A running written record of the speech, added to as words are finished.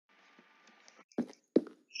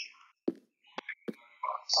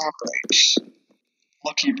Alright.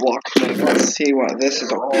 Lucky block mode. Let's see what this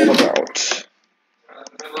is all about.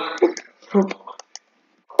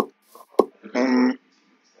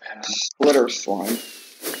 Splitter slime.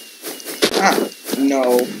 Ah,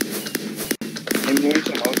 no. I'm doing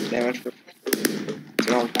the most damage for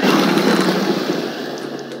no.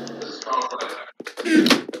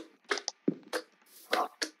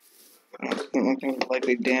 I don't think they'll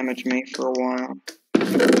likely damage me for a while.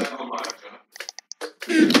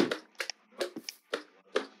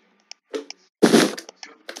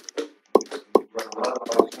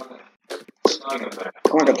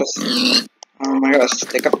 Oh, I got this. I got a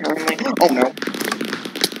stick apparently. Oh no.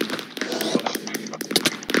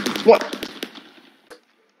 What?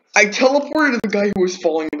 I teleported to the guy who was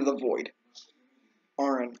falling into the void.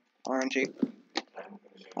 RNG.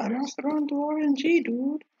 I must run to RNG,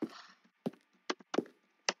 dude.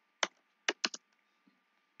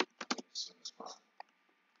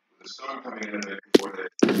 The storm coming in a bit before they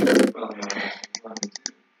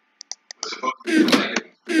was supposed to be delayed.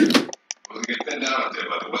 Wasn't getting thinned out out there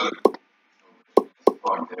by the weather.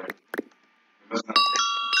 Fog there. We must not take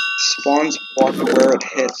Spawns block where it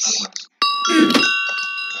hits.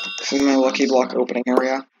 This is my lucky block opening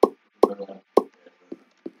area.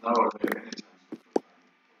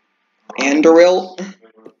 Andoril.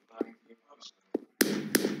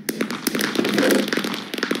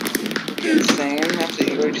 Insane. That's a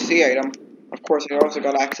HC item. Of course, I also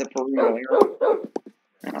got access for earlier.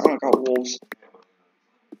 And I got wolves.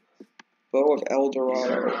 Bow of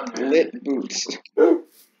Eldorado. Lit boots.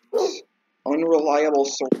 Unreliable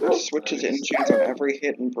sword. Switches engines on every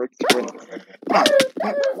hit and breaks through it. Ah,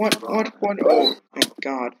 what? Oh, thank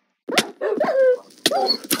God.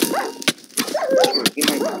 Eat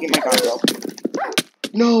my god, bro.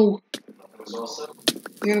 No!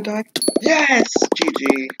 You gonna die? Yes!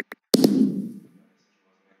 GG.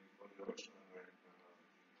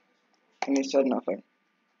 And he said nothing.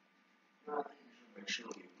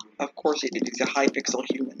 Of course he did. He's a hypixel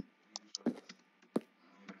human.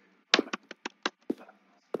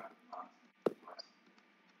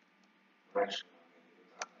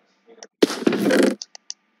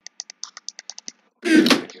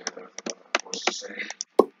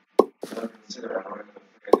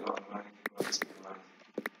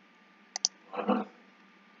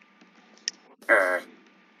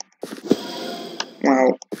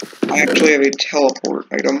 Wow. I actually have a teleport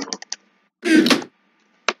item.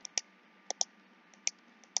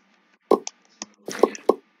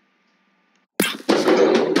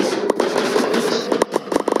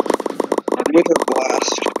 Wither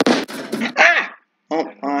blast. Ah! Oh,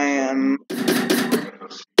 I'm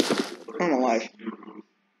alive.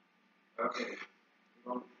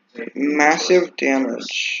 Massive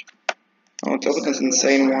damage. Oh, it's over this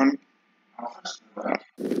insane one.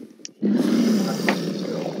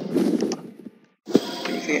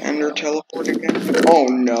 Is the ender teleport again? Oh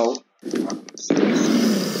no.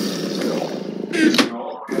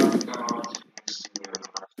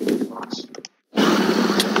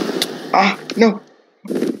 Ah, no!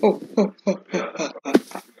 Oh.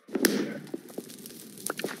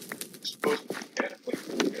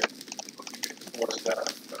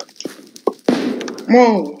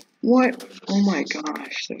 Whoa! What? Oh my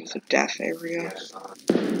gosh, that was a death area.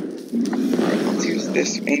 Alright, let's use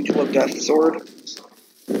this Angel of Death sword.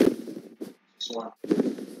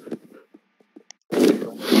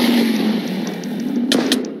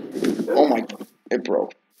 Oh my, it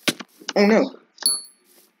broke. Oh no.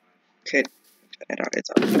 Okay, it's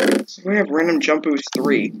up. We have random jump boost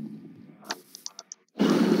 3.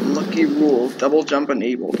 Lucky rule, double jump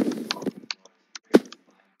enabled.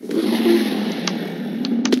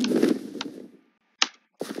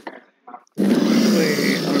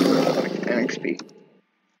 Actually, I don't know about NXP.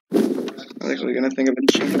 I was actually gonna think of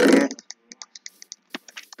enchanting it.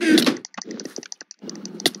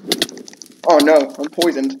 Oh no, I'm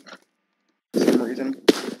poisoned. For some reason.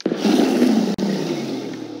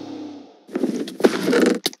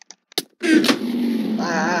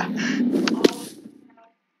 Ah!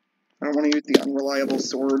 I don't want to use the unreliable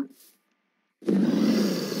sword.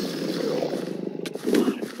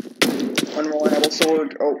 Unreliable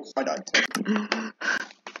sword. Oh, I died.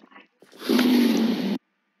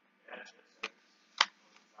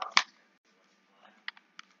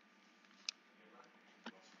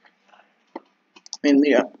 I mean,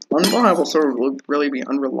 the unreliable sword would really be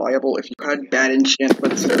unreliable if you had bad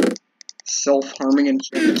enchantments, self-harming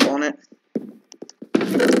enchantments on it.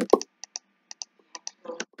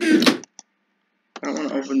 I don't want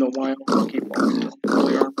to open the wild monkey box just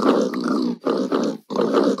earlier.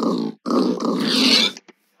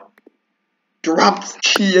 Drops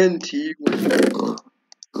TNT.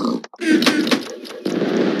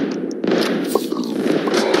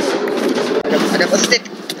 I got the stick.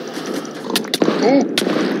 Oh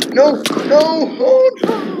no, no, oh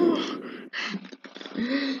no.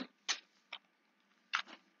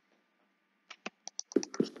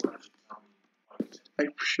 I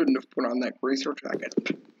shouldn't have put on that racer jacket.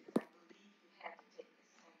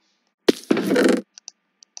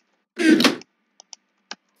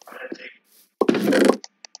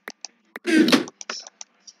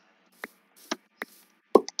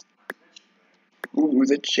 Ooh,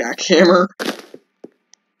 the jackhammer.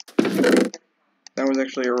 That was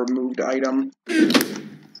actually a removed item. They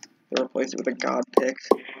replaced it with a god pick.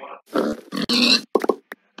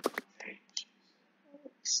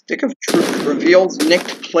 Stick of Truth reveals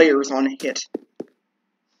nicked players on hit.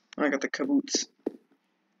 I got the kaboots.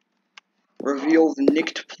 Reveals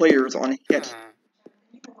nicked players on hit.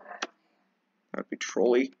 That'd be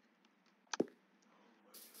trolly.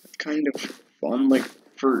 It's kind of fun, like,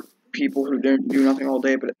 for people who don't do nothing all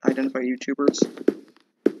day but identify YouTubers.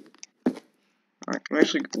 Alright, can we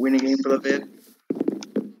actually win a game for the vid?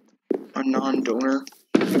 A non-donor.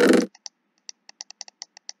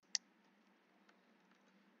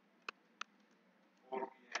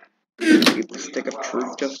 Keep the Stick of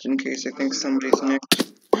Truth just in case I think somebody's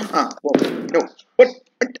nicked. Ah, whoa, no. What?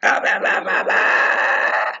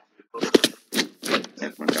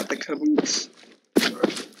 Everyone got the kaboots.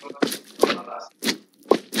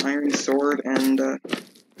 Iron Sword and,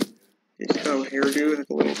 Disco Hairdo. That's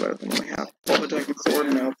a little better than what I have. Bullet Attacking Sword?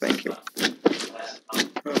 No, thank you.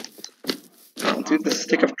 I'll do the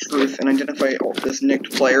Stick of Truth and identify this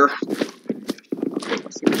nicked player.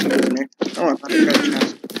 Let's see which one is nicked. Oh, I thought I got a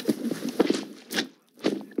chest.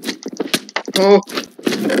 Oh!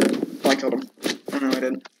 I killed him. Oh no, I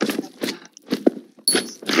didn't.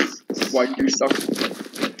 Why do you suck?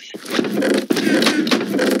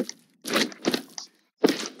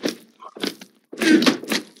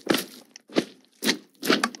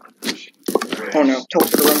 Oh no, tilt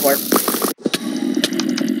for the run player.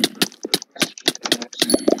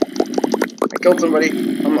 I killed somebody.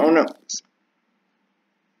 Oh no.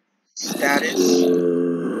 Status.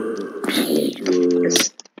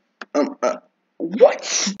 What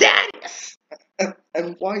status?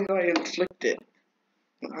 And why did I inflict it?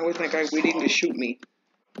 Why was that guy waiting to shoot me?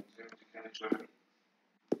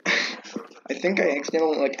 I think I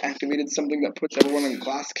accidentally, like, activated something that puts everyone in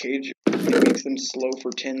glass cage. It makes them slow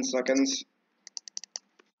for 10 seconds.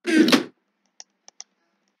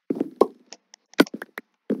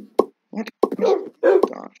 What? Oh,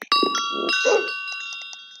 gosh.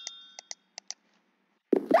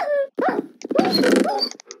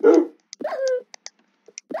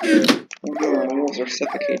 Oh no, my walls are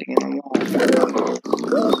suffocating and I'm lost.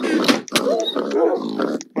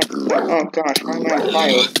 Oh gosh, why am I on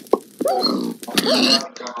fire?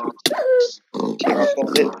 Take off the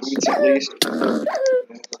lit boots at least.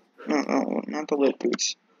 No, not the lit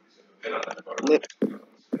boots. Lit.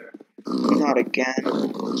 Not again.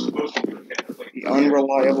 The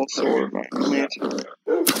unreliable sword, my lit.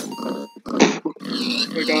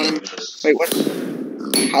 We got him. Wait, what?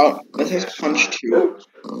 How? That says punch 2.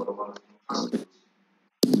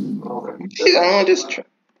 Jeez, I don't just try.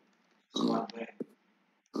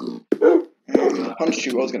 Punch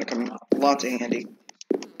 2 was gonna come lots of handy.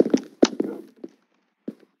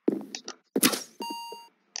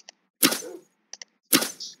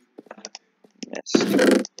 Missed.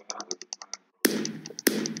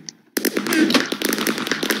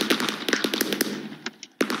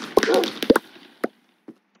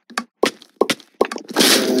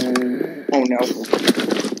 Oh no.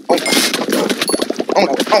 Oh no. Oh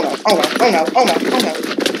no. Oh no. Oh no. Oh no. Oh no. Oh no.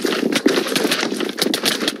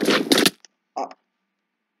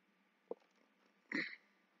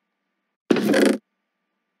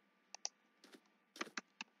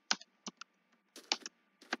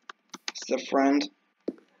 This is a friend.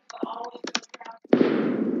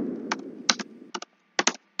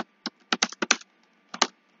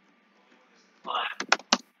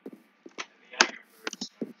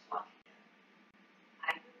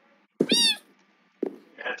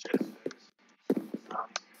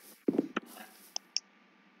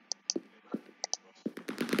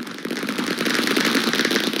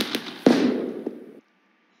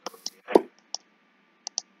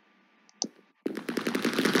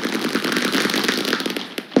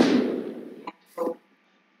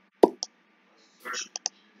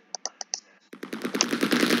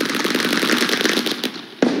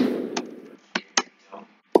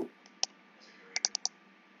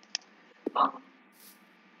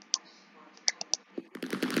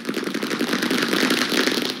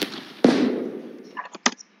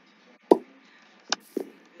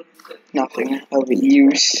 nothing of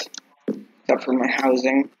use except for my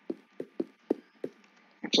housing.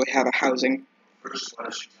 Actually have a housing.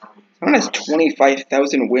 Someone has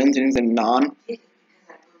 25,000 wins and is a non.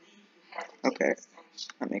 Okay,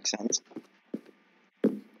 that makes sense.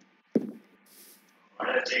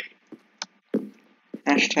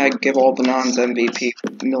 Hashtag give all the nons MVP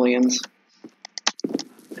millions.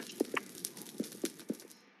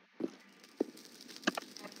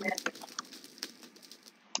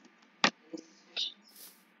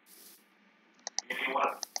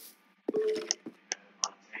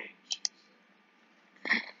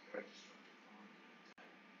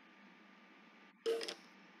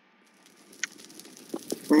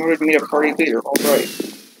 Promoted me to party leader, alright.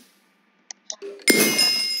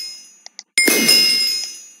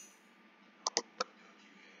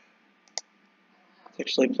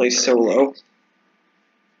 Actually play solo.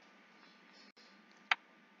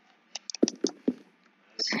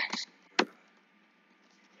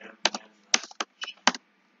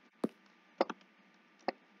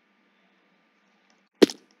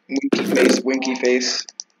 Winky face.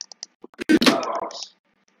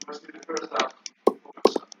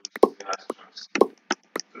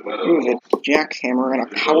 Ooh, the jackhammer and a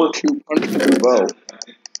power 2 punch through bow.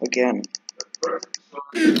 Again.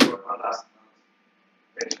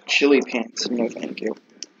 Chili pants, no thank you.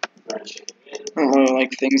 I don't really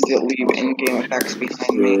like things that leave in-game effects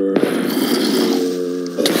behind me.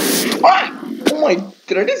 Ah! Oh my,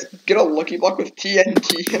 did I just get a lucky block with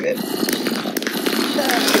TNT in it?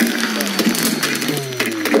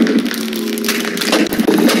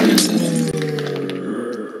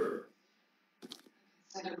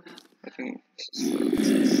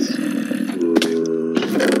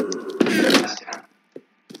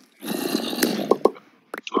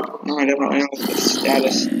 No, I definitely know the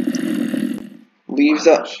status. Leaves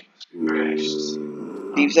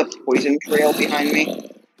a poison trail behind me.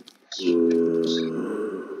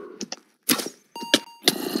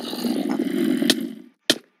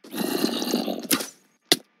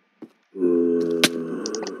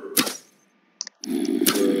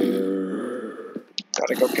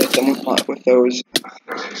 Gotta go get them with those.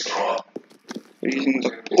 They're using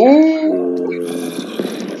the. Ooh!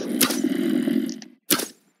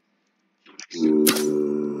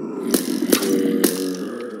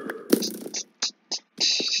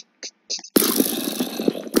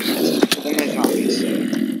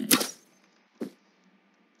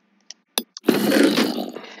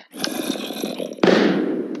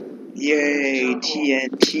 Yay,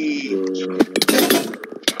 TNT.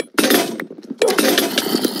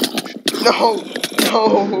 No!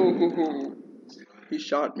 No! He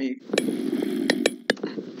shot me.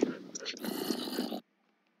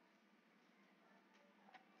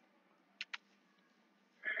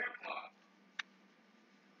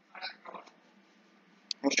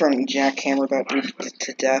 I was trying to jackhammer that dude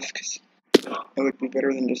to death, because it would be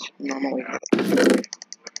better than just normally. How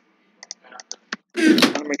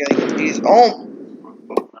am I getting these? Oh!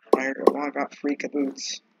 I got free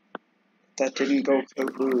kaboots. That didn't go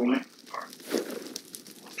kaboom.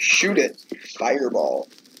 Shoot it! Fireball.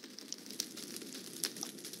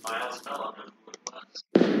 I'm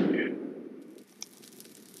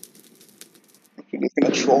just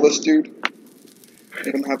gonna troll this dude.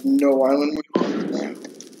 Make him have no island with him.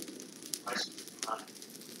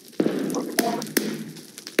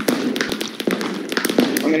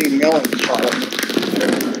 I'm getting melon shot at me.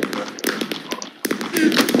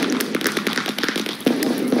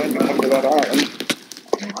 I'm after that island.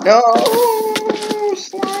 No!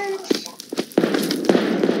 Slimes!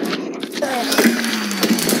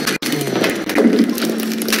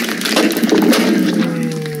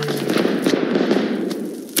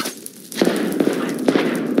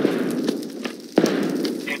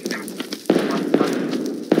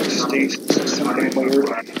 Something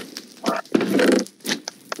weird.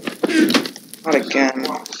 Not again.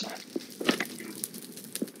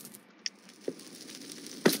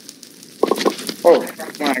 Oh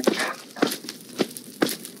my.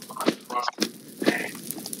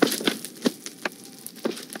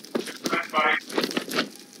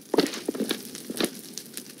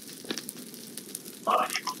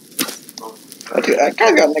 Okay, that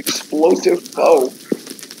guy got an explosive bow.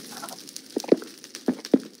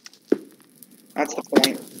 That's the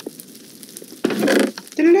point.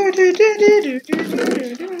 No.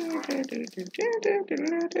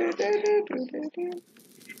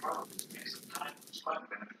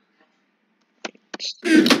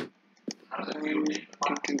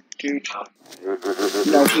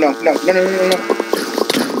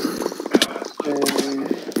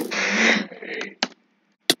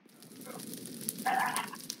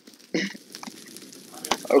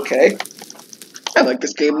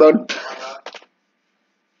 Okay, bud.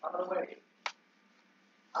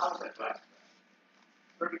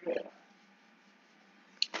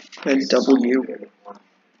 And W.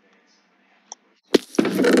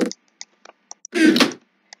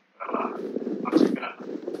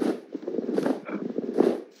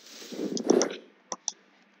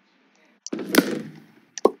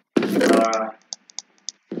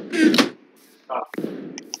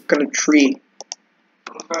 Got a tree.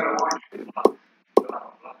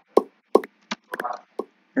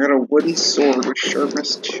 I got a wooden sword with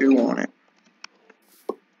sharpness 2 on it.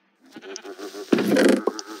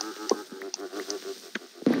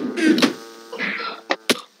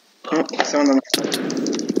 Oh, it's on the map.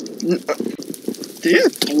 Did he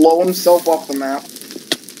just blow himself off the map?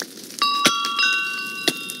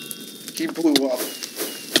 He blew up.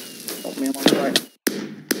 Oh man, I'm right.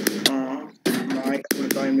 I'm gonna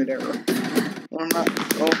die in mid-air. Oh, I'm not.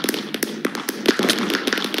 Oh.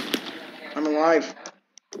 I'm alive.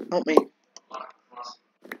 Help me.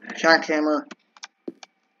 Jackhammer.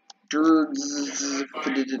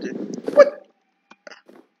 What?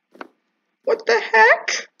 What the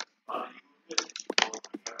heck?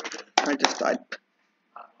 I just died.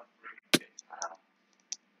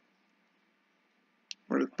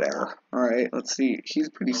 Where's Bear? Alright, let's see. He's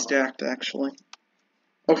pretty stacked, actually.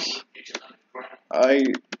 Oh, I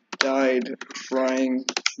died trying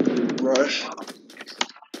to rush.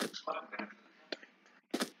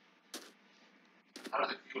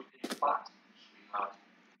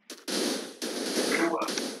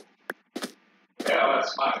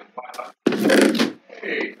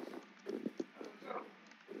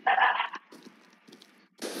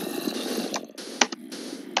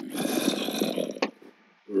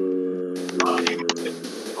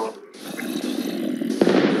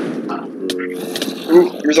 Ooh,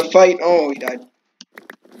 there's a fight. Oh, he died.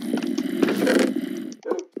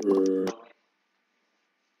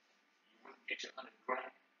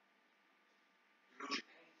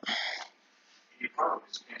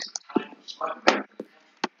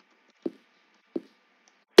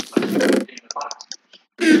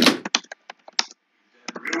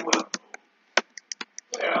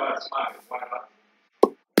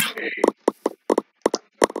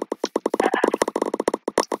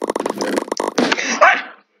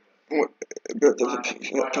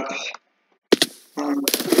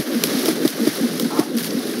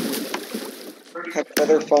 Have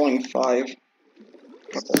feather falling 5.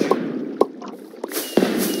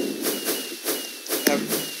 Have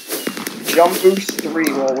jump boost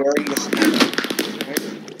 3 while wearing the skin. Okay.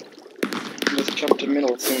 Just jump to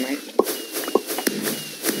middle assuming.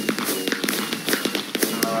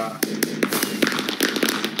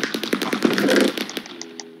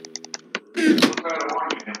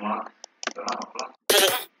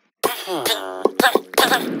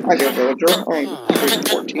 Hi there, villager. Oh,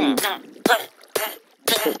 14.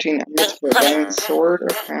 14 emeralds for a diamond sword,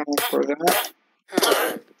 a panel for that.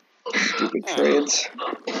 Stupid trades.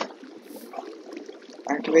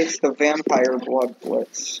 Activates the vampire blood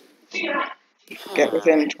blitz. Get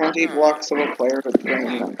within 20 blocks of a player to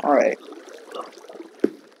drain them. Alright.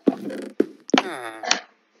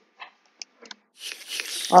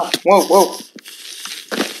 Ah, whoa, whoa.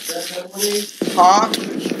 Huh?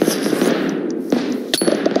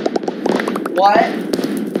 What?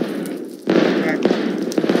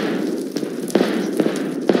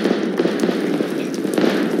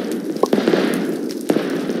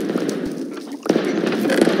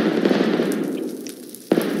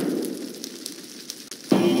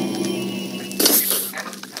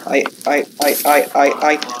 What?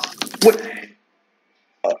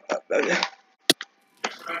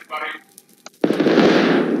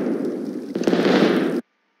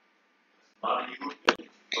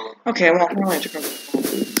 Okay, well, I'm going to go.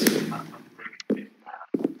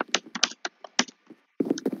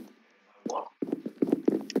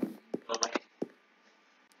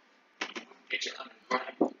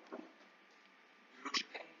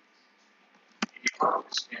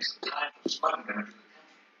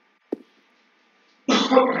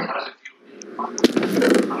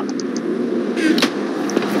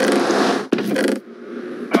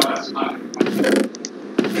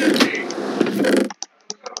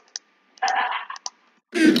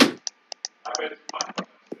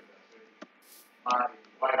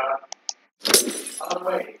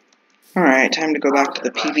 Alright, time to go back to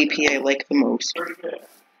the PvP I like the most.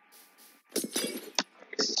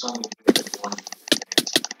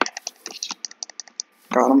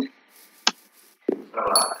 Got him.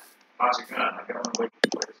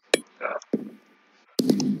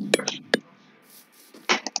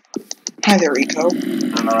 Hi there, Eco.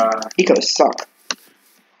 Ecos suck.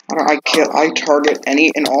 I target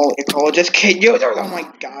any and all ecologist kid users. Oh my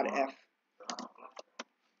god, F.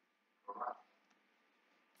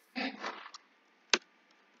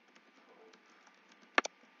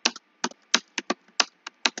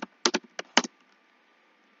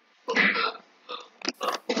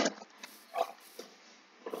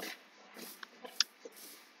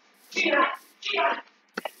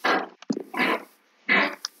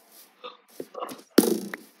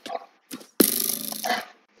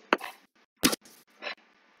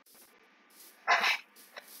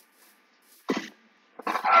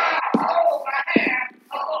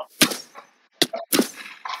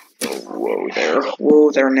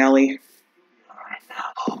 Whoa there, Nelly.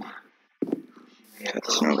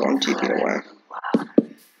 That's not going to get away.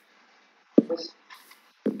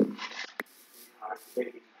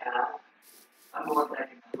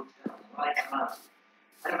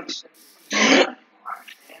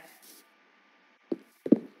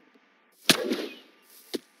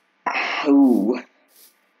 Ooh.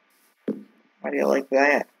 Why do you like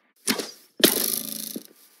that?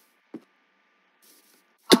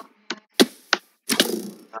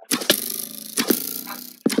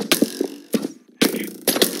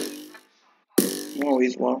 Oh,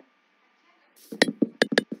 he's low.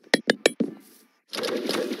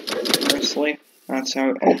 Seriously? That's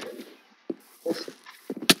how. Oh. Go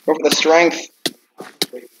for the strength.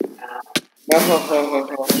 No,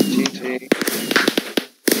 GG.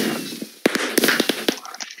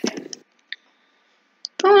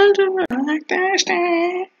 Going to rock the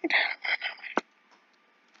stage.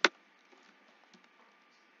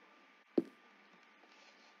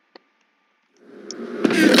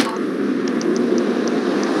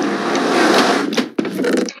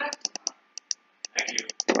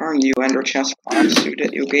 Darn you, Ender Chest Box suit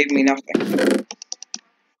it. You gave me nothing.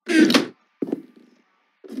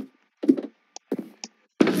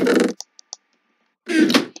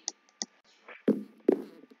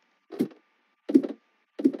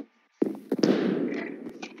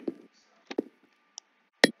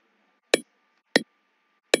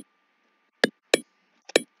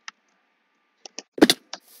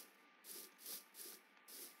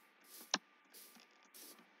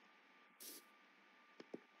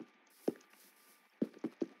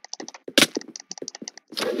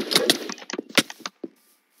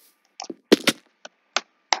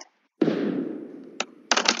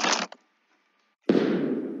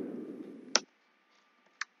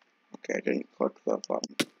 Okay, I didn't click the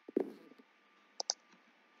button.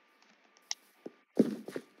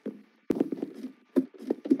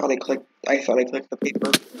 I thought I clicked the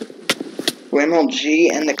paper.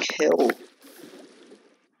 MLG and the kill.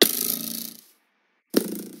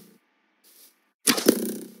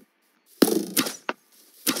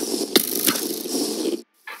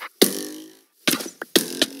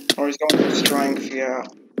 Oh, he's going for strength, yeah.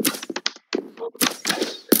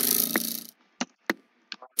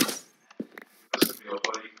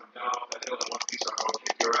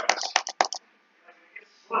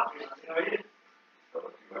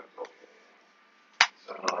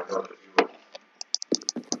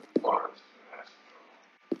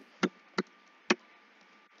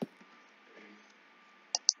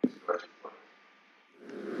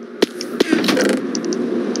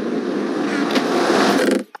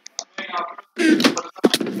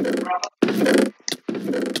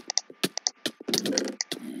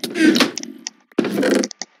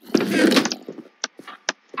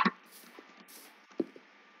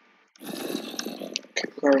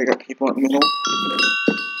 We already got people in the middle.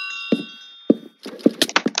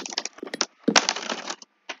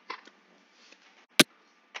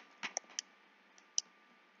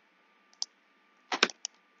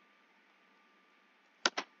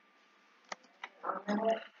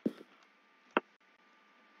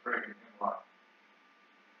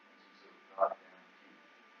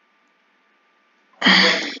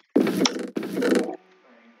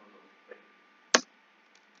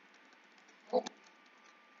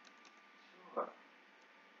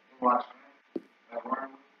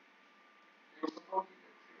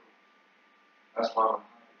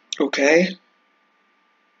 Okay.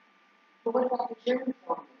 But what about the German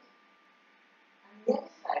formulas? On the other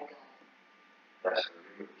side, That's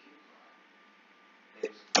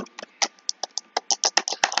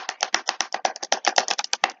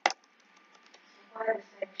what are the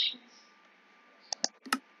sanctions?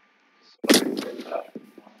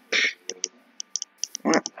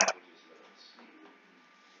 What?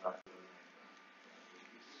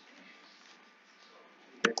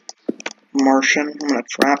 Martian. I'm gonna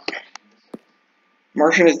trap.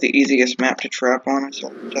 Martian is the easiest map to trap on,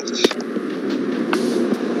 so just...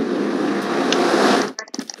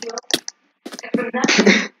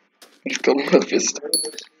 Just killed one of his. What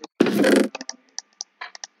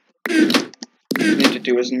you need to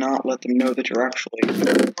do is not let them know that you're actually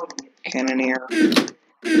cannoneer.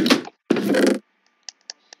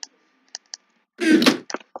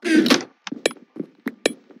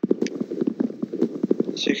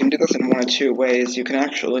 So you can do this in one of two ways. You can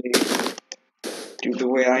actually do the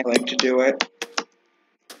way I like to do it,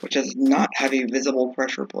 which is not have a visible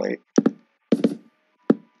pressure plate.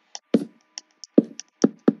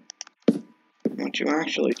 What you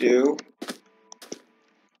actually do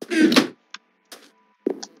is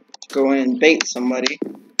go in and bait somebody.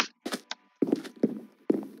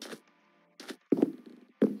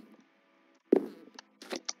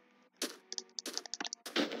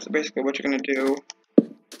 So basically what you're going to do,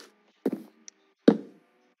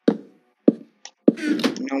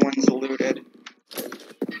 no one's looted.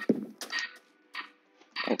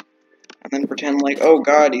 Oh. And then pretend like, oh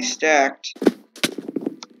god, he's stacked.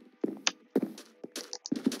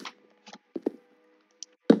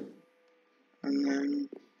 And then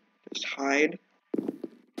just hide.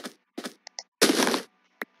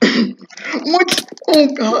 What? Oh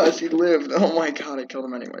gosh, he lived. Oh my god, I killed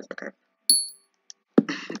him anyways. Okay.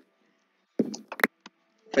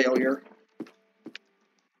 Failure.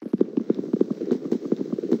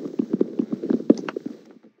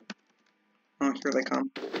 Oh, here they come.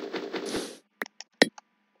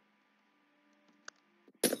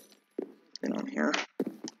 Get on here.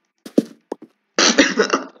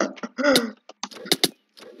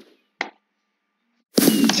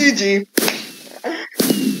 GG.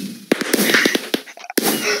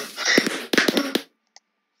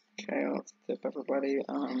 Okay, let's tip everybody.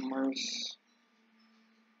 Where's...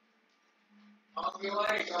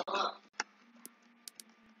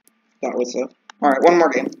 That was it. Alright, one more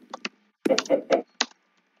game. I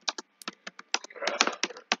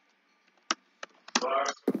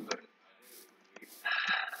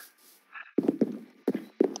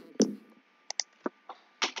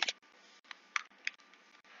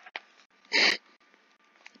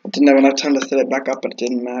didn't have enough time to set it back up, but it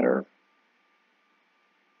didn't matter.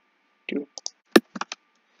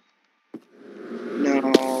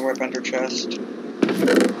 No, right under chest.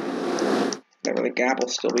 That really gap will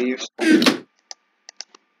still be useful.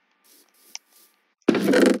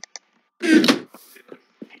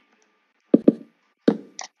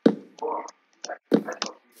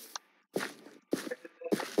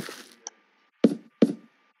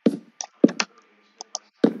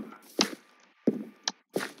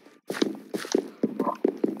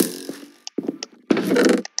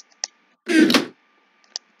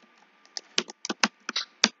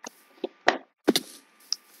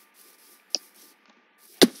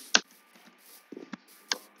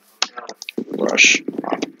 Brush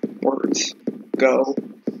up words. Go.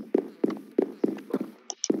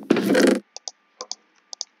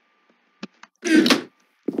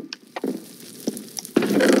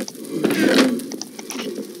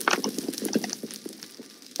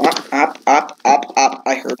 Up.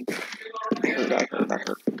 I heard.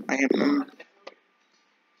 I am.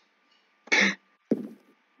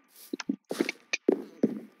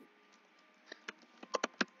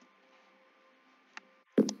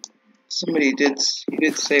 Somebody did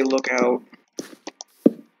say look out.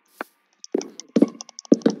 A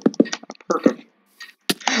perk of...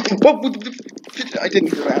 Whoa, I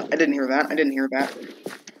didn't hear that.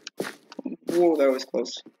 Whoa, that was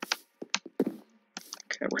close.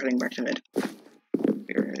 Okay, we're heading back to mid.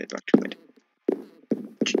 We're headed back to mid.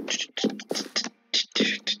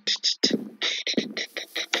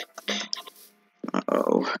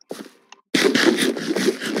 Uh-oh.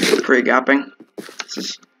 Pre-gapping. This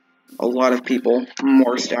is a lot of people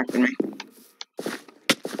more stacked than me.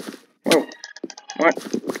 Whoa. What?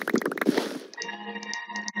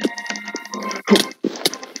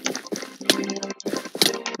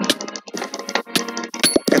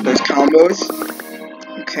 Get those combos.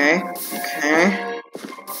 Okay.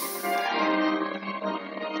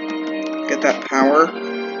 Get that power.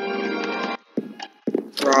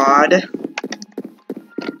 Rod.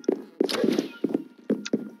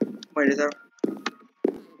 Wait, is that...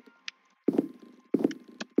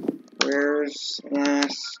 Where's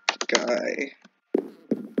last guy?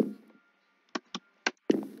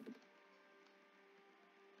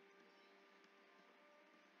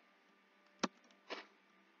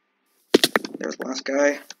 There's last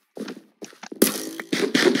guy.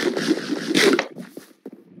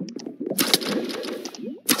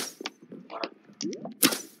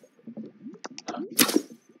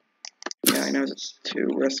 Yeah, I know it's too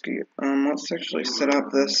risky. Let's actually set up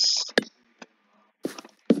this.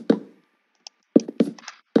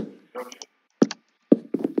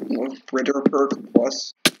 with Ritter perk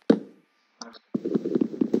plus.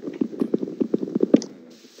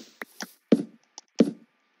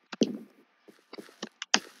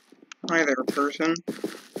 Hi there, person.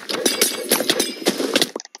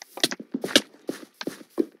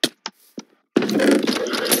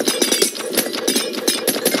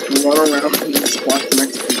 Run around and splash the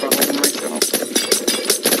next people all over myself.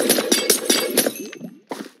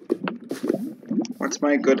 What's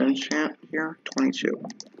my good enchant here? 22.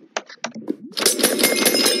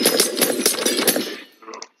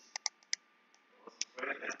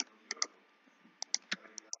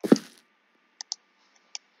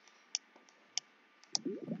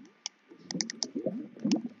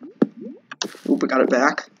 Oop, we got it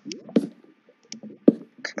back.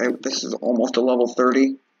 Okay, this is almost a level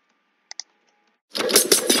 30. Say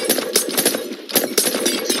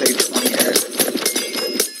 28.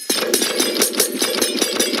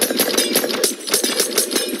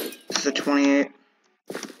 This is a 28.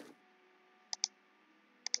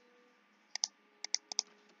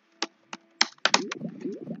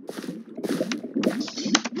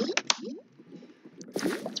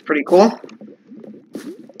 It's pretty cool.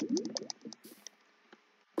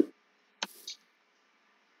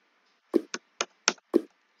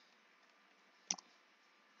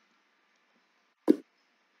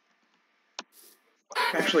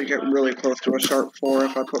 Actually get really close to a sharp 4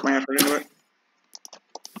 if I put my effort into it.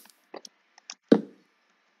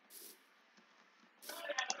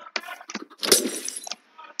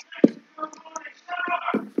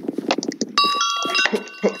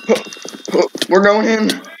 We're going in,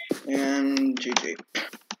 and GG.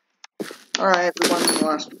 Alright everyone,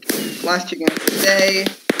 last two games of the day.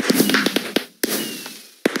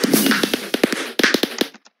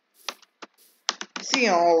 See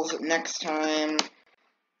y'all next time.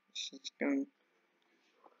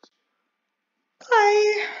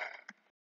 Bye.